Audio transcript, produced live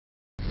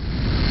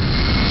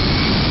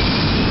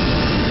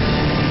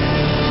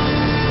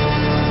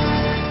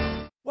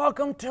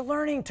welcome to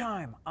Learning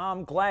Time.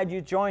 I'm glad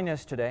you joined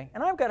us today,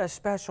 and I've got a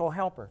special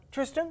helper.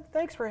 Tristan,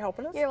 thanks for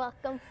helping us. You're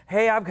welcome.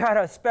 Hey, I've got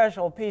a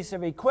special piece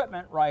of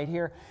equipment right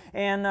here.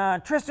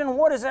 And Tristan,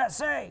 what does that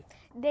say?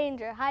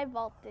 Danger, high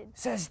voltage. It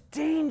says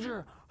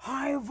danger,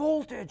 high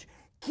voltage.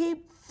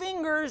 Keep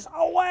fingers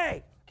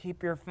away.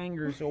 Keep your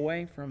fingers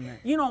away from that.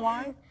 You know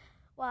why?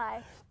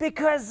 Why?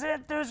 Because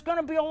there's going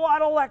to be a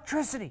lot of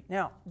electricity.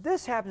 Now,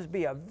 this happens to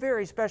be a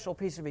very special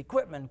piece of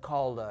equipment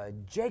called a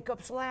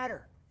Jacob's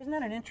ladder. Isn't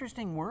that an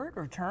interesting word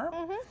or term?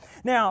 Mm-hmm.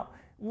 Now,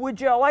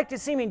 would you like to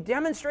see me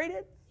demonstrate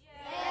it?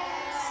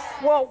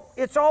 Yes. Well,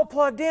 it's all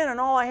plugged in, and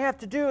all I have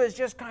to do is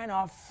just kind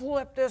of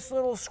flip this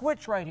little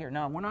switch right here.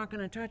 Now, we're not going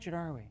to touch it,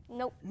 are we?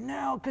 Nope.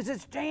 No, because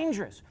it's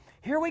dangerous.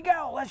 Here we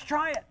go. Let's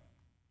try it.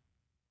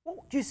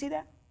 Oh, do you see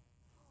that?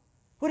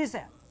 What is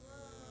that?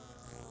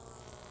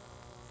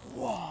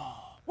 Whoa.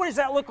 What does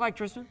that look like,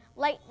 Tristan?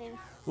 Lightning.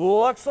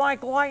 Looks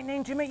like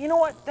lightning to me. You know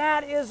what?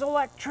 That is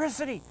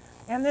electricity.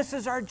 And this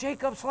is our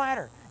Jacob's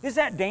ladder. Is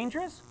that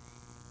dangerous?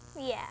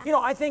 Yeah. You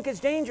know, I think it's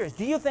dangerous.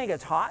 Do you think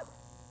it's hot?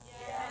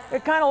 Yeah.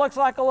 It kind of looks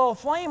like a little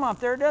flame up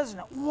there, doesn't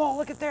it? Whoa,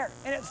 look at there.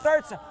 And it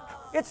starts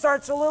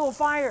a little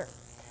fire.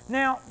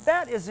 Now,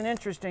 that is an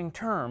interesting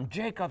term,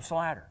 Jacob's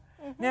ladder.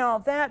 Mm-hmm. Now,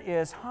 that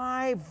is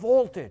high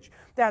voltage.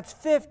 That's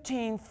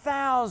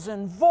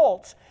 15,000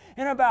 volts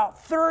and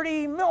about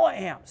 30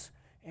 milliamps.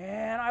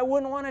 And I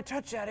wouldn't want to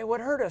touch that. It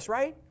would hurt us,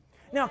 right?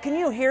 Now, can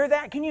you hear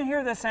that? Can you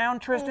hear the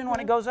sound, Tristan, when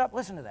it goes up?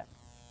 Listen to that.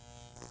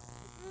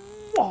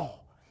 Whoa!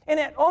 And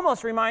it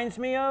almost reminds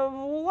me of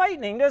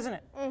lightning, doesn't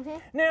it? Mm-hmm.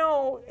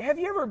 Now, have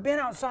you ever been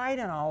outside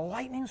in a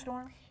lightning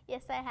storm?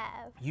 Yes, I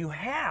have. You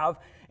have,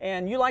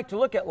 and you like to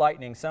look at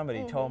lightning.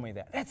 Somebody told me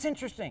that. That's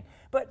interesting.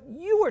 But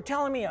you were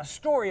telling me a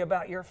story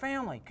about your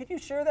family. Could you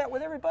share that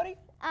with everybody?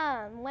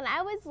 When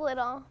I was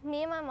little,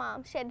 me and my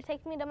mom, she had to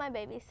take me to my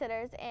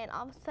babysitter's, and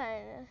all of a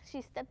sudden,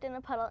 she stepped in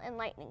a puddle and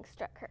lightning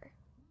struck her.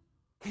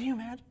 Can you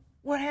imagine?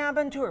 What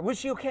happened to her? Was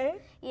she okay?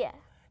 Yeah.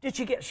 Did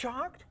she get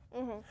shocked?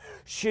 Mm-hmm.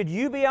 Should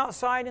you be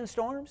outside in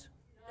storms?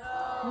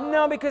 No.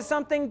 No, because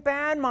something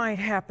bad might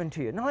happen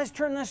to you. Now let's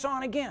turn this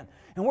on again,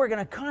 and we're going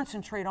to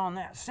concentrate on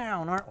that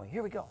sound, aren't we?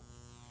 Here we go.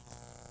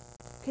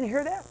 Can you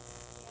hear that?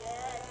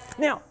 Yes.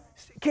 Now,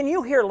 can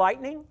you hear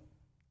lightning?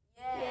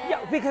 Yes.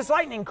 Yeah, because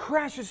lightning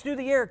crashes through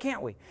the air,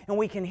 can't we? And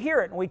we can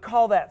hear it, and we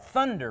call that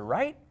thunder,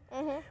 right?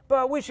 Mm-hmm.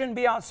 But we shouldn't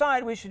be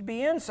outside. We should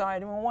be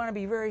inside, and we want to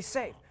be very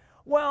safe.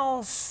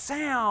 Well,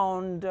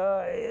 sound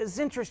is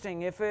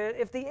interesting. If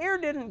the air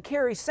didn't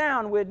carry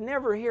sound, we'd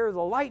never hear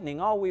the lightning.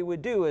 All we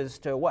would do is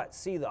to, what,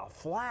 see the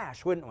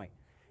flash, wouldn't we?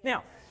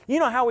 Now, you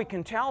know how we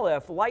can tell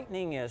if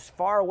lightning is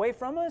far away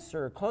from us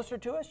or closer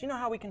to us? You know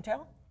how we can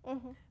tell?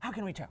 Mm-hmm. How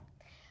can we tell?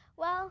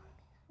 Well,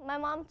 my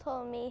mom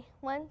told me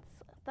once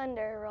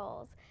thunder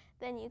rolls,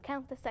 then you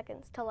count the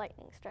seconds till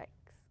lightning strikes.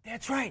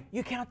 That's right.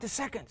 You count the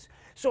seconds.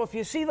 So if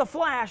you see the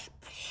flash,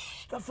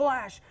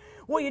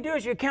 what you do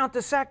is you count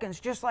the seconds,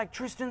 just like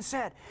Tristan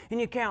said, and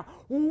you count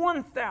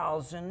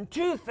 1,000,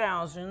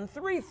 2,000,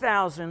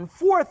 3,000,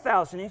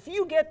 4,000. If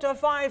you get to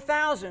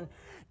 5,000,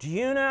 do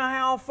you know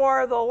how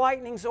far the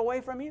lightning's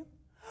away from you?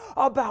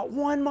 About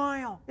 1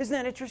 mile. Isn't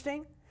that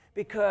interesting?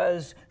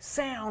 Because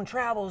sound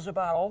travels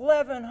about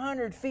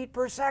 1,100 feet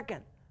per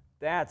second.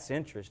 That's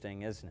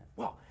interesting, isn't it?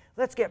 Well,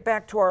 let's get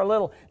back to our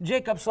little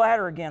Jacob's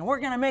ladder again. We're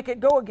going to make it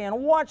go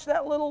again. Watch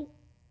that little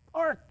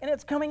arc, and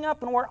it's coming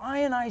up, and we're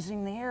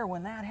ionizing the air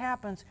when that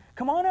happens.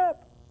 Come on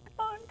up.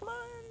 Come on, come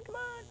on, come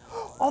on.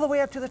 All the way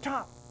up to the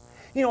top.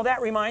 You know,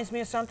 that reminds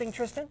me of something,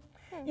 Tristan.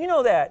 You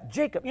know that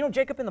Jacob,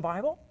 Jacob in the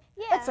Bible?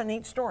 Yeah. That's a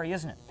neat story,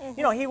 isn't it? Mm-hmm.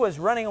 You know, he was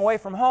running away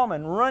from home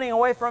and running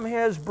away from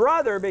his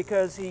brother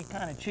because he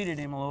kind of cheated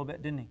him a little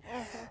bit, didn't he?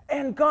 Mm-hmm.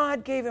 And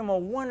God gave him a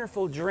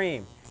wonderful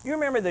dream. You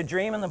remember the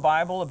dream in the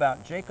Bible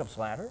about Jacob's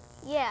ladder?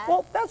 Yeah.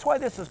 Well, that's why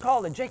this is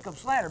called a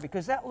Jacob's ladder,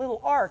 because that little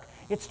arc,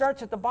 it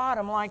starts at the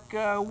bottom like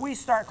we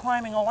start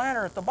climbing a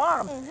ladder at the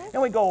bottom,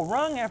 and we go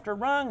rung after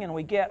rung, and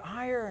we get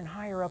higher and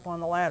higher up on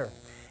the ladder.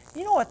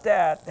 You know what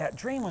that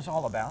dream was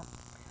all about?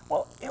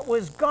 Well, it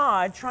was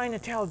God trying to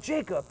tell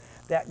Jacob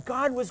that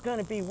God was going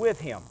to be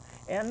with him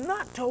and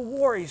not to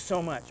worry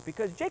so much,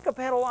 because Jacob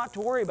had a lot to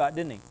worry about,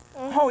 didn't he?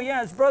 Mm-hmm. Oh,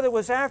 yeah, his brother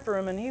was after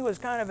him, and he was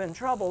kind of in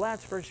trouble,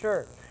 that's for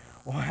sure.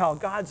 Well,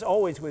 God's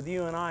always with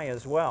you and I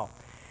as well.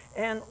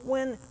 And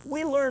when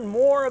we learn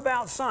more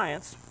about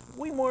science,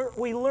 we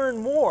learn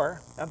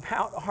more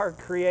about our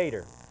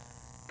Creator,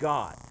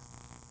 God.